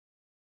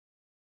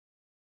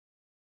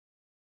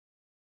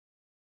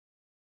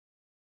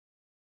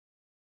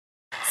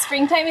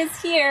Springtime is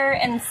here,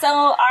 and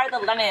so are the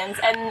lemons,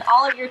 and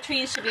all of your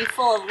trees should be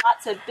full of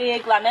lots of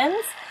big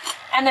lemons,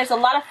 and there's a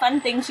lot of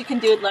fun things you can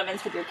do with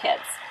lemons with your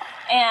kids.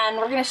 And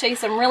we're going to show you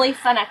some really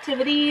fun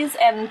activities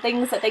and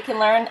things that they can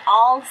learn,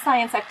 all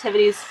science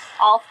activities,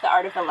 all the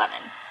art of the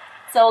lemon.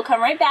 So we'll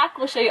come right back,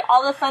 we'll show you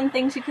all the fun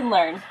things you can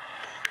learn.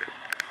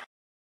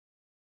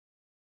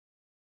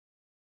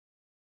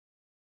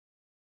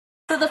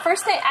 So the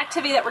first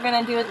activity that we're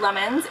going to do with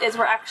lemons is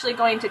we're actually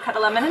going to cut a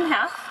lemon in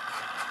half,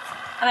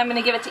 and I'm going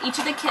to give it to each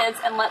of the kids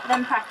and let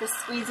them practice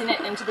squeezing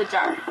it into the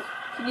jar.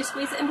 Can you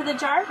squeeze it into the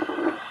jar?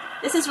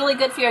 This is really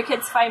good for your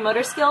kids' fine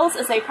motor skills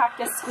as they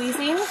practice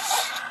squeezing,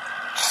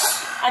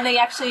 and they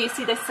actually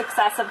see the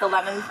success of the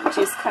lemon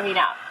juice coming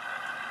out.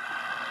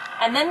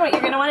 And then what you're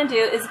going to want to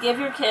do is give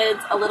your kids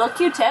a little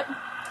Q-tip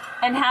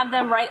and have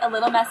them write a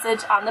little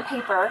message on the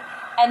paper,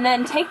 and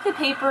then take the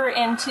paper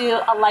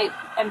into a light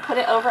and put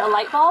it over a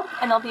light bulb,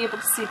 and they'll be able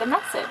to see the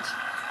message.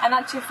 And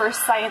that's your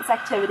first science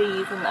activity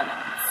using lemons.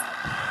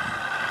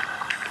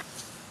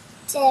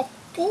 So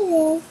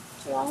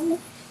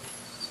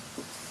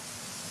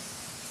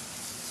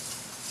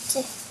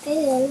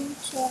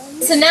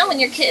now when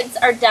your kids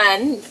are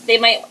done,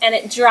 and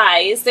it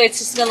dries, it's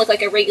just going to look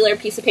like a regular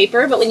piece of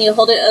paper, but when you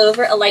hold it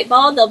over a light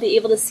bulb, they'll be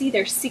able to see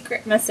their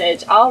secret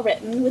message, all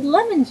written with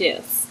lemon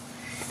juice.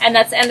 And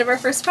that's the end of our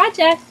first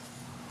project.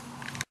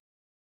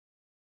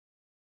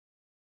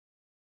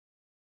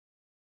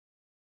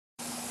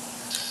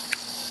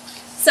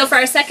 So for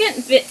our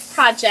second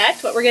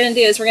project, what we're going to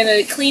do is we're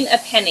going to clean a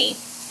penny.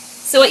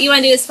 So what you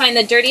want to do is find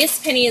the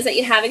dirtiest pennies that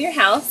you have in your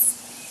house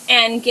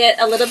and get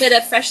a little bit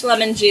of fresh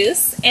lemon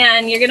juice,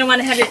 and you're going to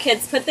want to have your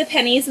kids put the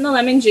pennies in the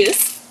lemon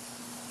juice.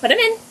 Put them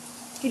in.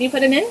 Can you put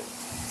them in?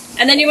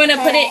 And then you want to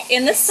put it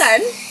in the sun.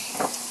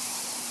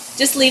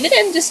 Just leave it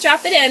in, just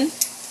drop it in,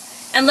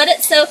 and let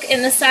it soak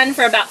in the sun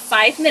for about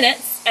 5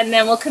 minutes, and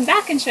then we'll come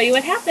back and show you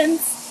what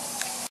happens.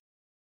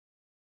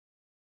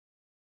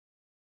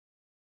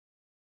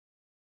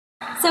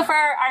 So for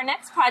our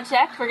next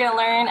project, we're going to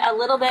learn a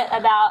little bit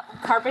about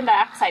carbon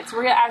dioxide. So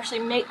we're going to actually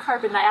make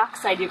carbon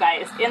dioxide, you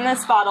guys, in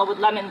this bottle with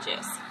lemon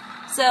juice.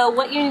 So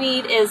what you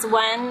need is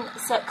one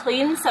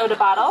clean soda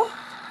bottle,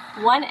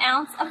 1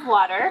 ounce of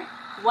water,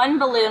 1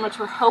 balloon, which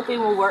we're hoping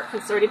will work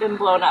because it's already been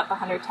blown up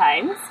 100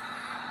 times,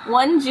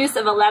 1 juice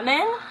of a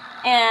lemon,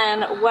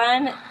 and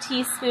 1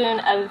 teaspoon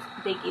of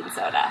baking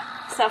soda.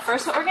 So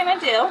first what we're going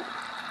to do,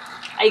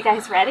 are you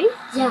guys ready?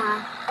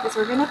 Yeah. Is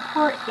we're going to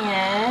pour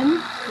in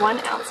 1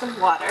 ounce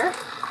of water.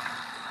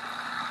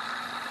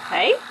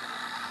 Okay.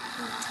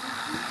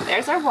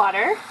 There's our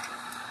water.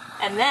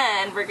 And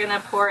then we're going to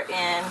pour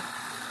in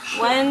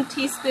 1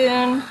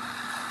 teaspoon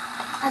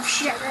of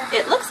sugar.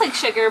 It looks like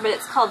sugar, but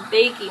it's called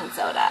baking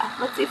soda.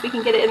 Let's see if we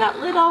can get it in that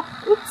little,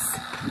 oops.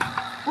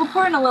 We'll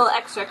pour in a little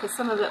extra because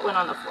some of it went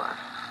on the floor.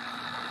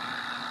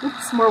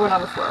 Oops, more went on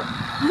the floor.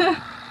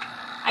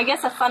 I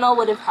guess a funnel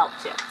would have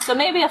helped you. So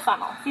maybe a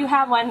funnel. If you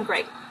have one,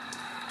 great.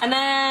 And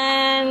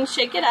then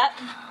shake it up.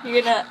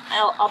 You're gonna,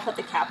 I'll put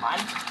the cap on.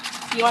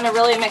 You wanna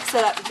really mix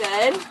it up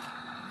good.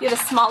 If you have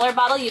a smaller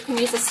bottle, you can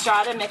use a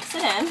straw to mix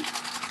it in.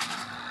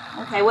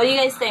 Okay, what do you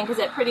guys think? Is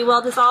it pretty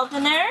well dissolved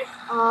in there?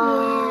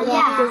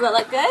 Yeah. Does it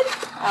look good?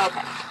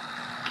 Okay.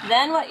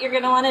 Then what you're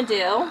gonna wanna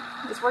do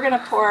is we're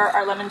gonna pour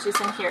our lemon juice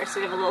in here so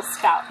we have a little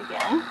spout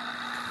again.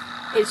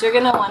 Is you're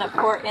gonna wanna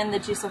pour in the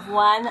juice of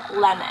 1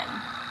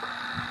 lemon.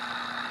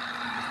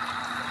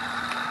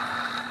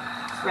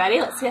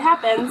 Ready? Let's see what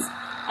happens.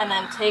 And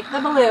then take the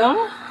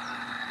balloon,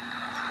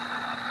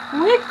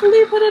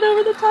 quickly put it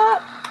over the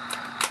top,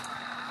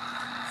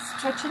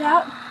 stretch it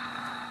out,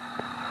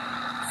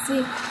 see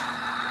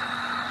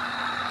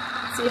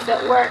if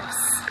it works.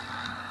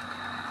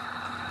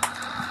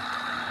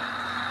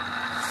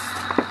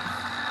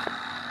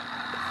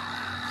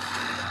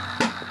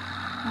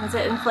 Is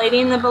it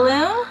inflating the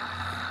balloon?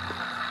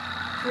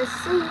 Let's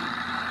see.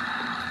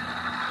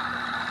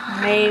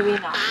 Maybe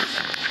not.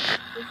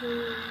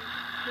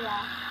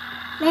 Yeah.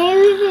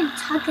 Maybe we can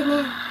tuck it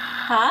in.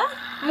 Huh?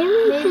 Maybe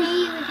we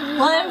can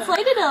Well, I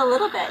inflated it a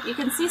little bit. You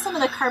can see some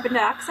of the carbon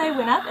dioxide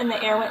went up and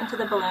the air went into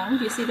the balloon.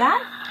 Do you see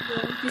that?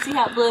 Yeah. Do you see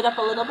how it blew it up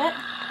a little bit?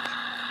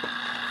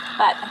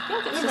 But I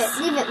think it's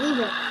Leave it.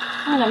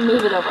 I'm going to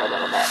move it over a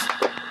little bit.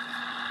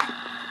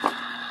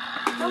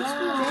 Don't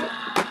squeeze it.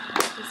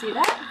 You see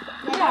that?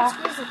 Yeah.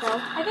 Don't squeeze it though.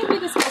 I think we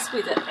just got to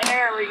squeeze it.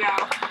 There we go.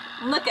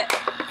 Look at.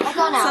 I'll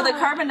go now. So the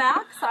carbon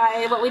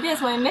dioxide, what we did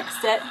is when we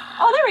mixed it.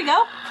 Oh, there we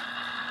go.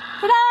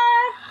 Ta-da!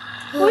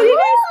 What do you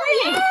guys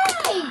think?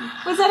 Yay!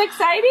 Was that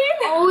exciting?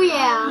 Oh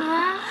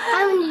yeah.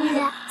 I'm gonna do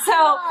that. So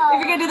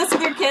if you're gonna do this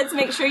with your kids,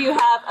 make sure you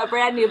have a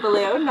brand new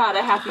balloon, not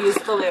a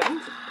half-used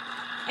balloon.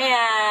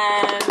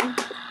 And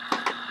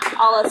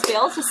all else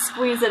fails, just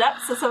squeeze it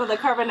up so some of the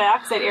carbon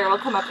dioxide air will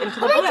come up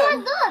into the balloon. Oh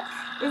my God, look!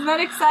 Isn't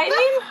that exciting?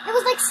 Look, it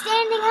was like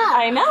standing up.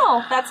 I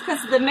know. That's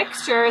because the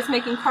mixture is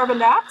making carbon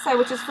dioxide,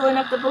 which is filling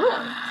up the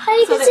balloon. How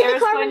you so can the see air the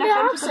is carbon going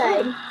up into the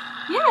dioxide? balloon.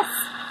 Yes.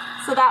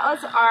 So that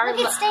was our.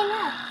 Look, it's staying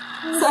up.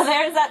 So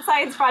there's that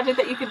science project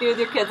that you can do with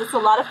your kids. It's a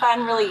lot of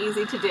fun, really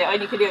easy to do,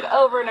 and you can do it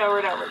over and over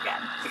and over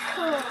again.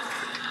 Cool.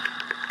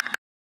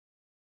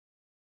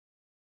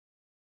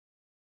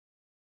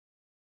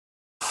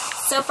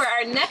 So for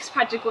our next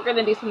project, we're going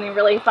to do something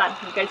really fun.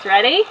 You guys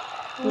ready?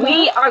 Yeah.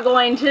 We are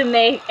going to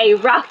make a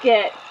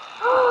rocket.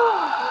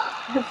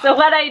 So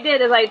what I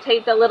did is I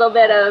taped a little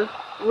bit of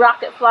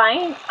rocket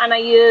flying, and I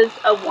used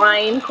a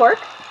wine cork.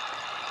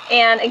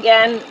 And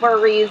again, we're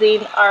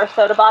reusing our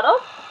soda bottle.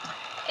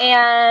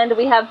 And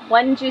we have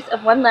 1 juice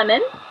of 1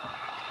 lemon.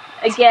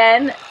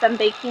 Again, some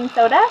baking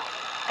soda.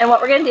 And what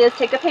we're going to do is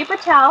take a paper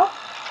towel,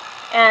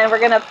 and we're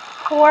going to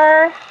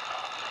pour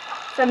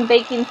some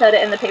baking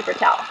soda in the paper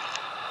towel.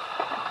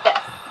 Like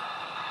this.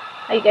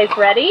 Are you guys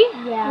ready?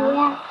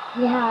 Yeah.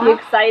 Yeah. You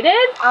excited?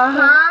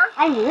 Uh-huh.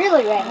 I'm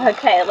really ready.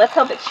 Okay, let's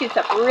hope it shoots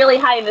up really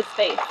high into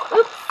space.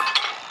 Oops,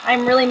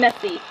 I'm really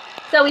messy.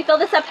 So we fill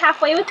this up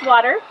halfway with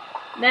water.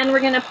 Then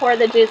we're going to pour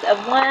the juice of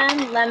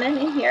 1 lemon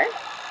in here,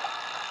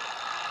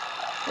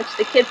 which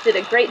the kids did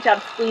a great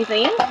job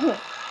squeezing.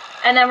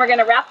 And then we're going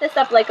to wrap this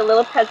up like a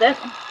little present.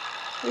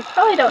 We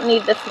probably don't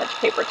need this much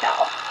paper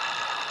towel.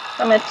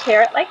 So I'm going to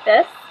tear it like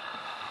this.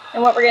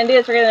 And what we're going to do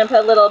is we're going to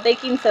put a little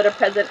baking soda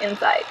present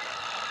inside.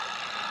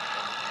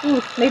 Ooh,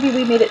 maybe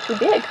we made it too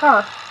big,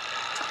 huh?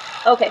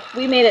 Okay,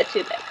 we made it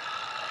too big.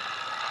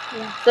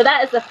 Yeah. So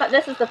that is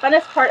this is the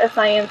funnest part of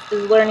science,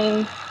 is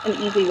learning an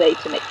easy way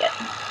to make it.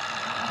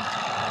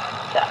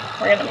 So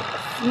we're gonna make a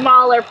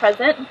smaller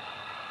present.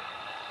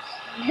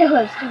 It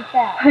was too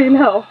fast. I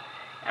know.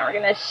 And we're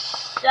gonna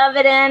shove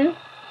it in.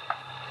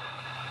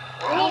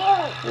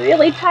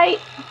 Really tight.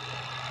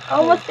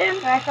 Almost in.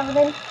 Can I shove it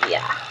in?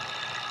 Yeah.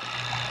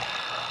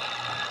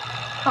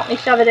 Help me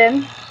shove it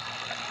in.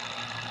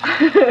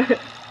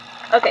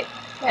 Okay,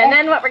 and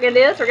then what we're going to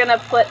do is we're going to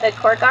put the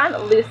cork on,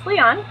 loosely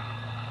on,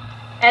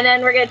 and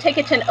then we're going to take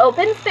it to an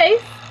open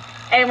space,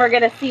 and we're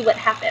going to see what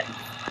happens.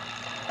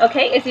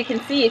 Okay, as you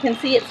can see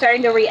it's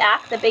starting to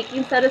react. The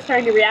baking soda is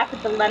starting to react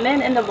with the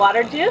lemon and the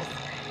water juice,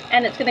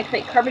 and it's going to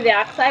create carbon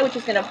dioxide, which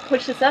is going to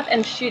push this up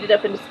and shoot it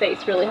up into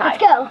space really high.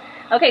 Let's go.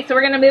 Okay, so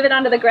we're going to move it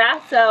onto the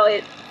grass so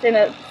it's in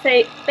a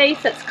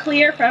space that's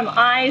clear from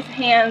eyes,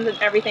 hands, and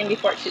everything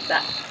before it shoots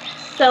up.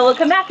 So we'll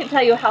come back and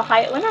tell you how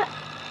high it went up.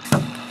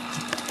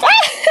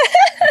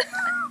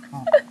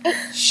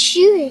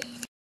 Shoot.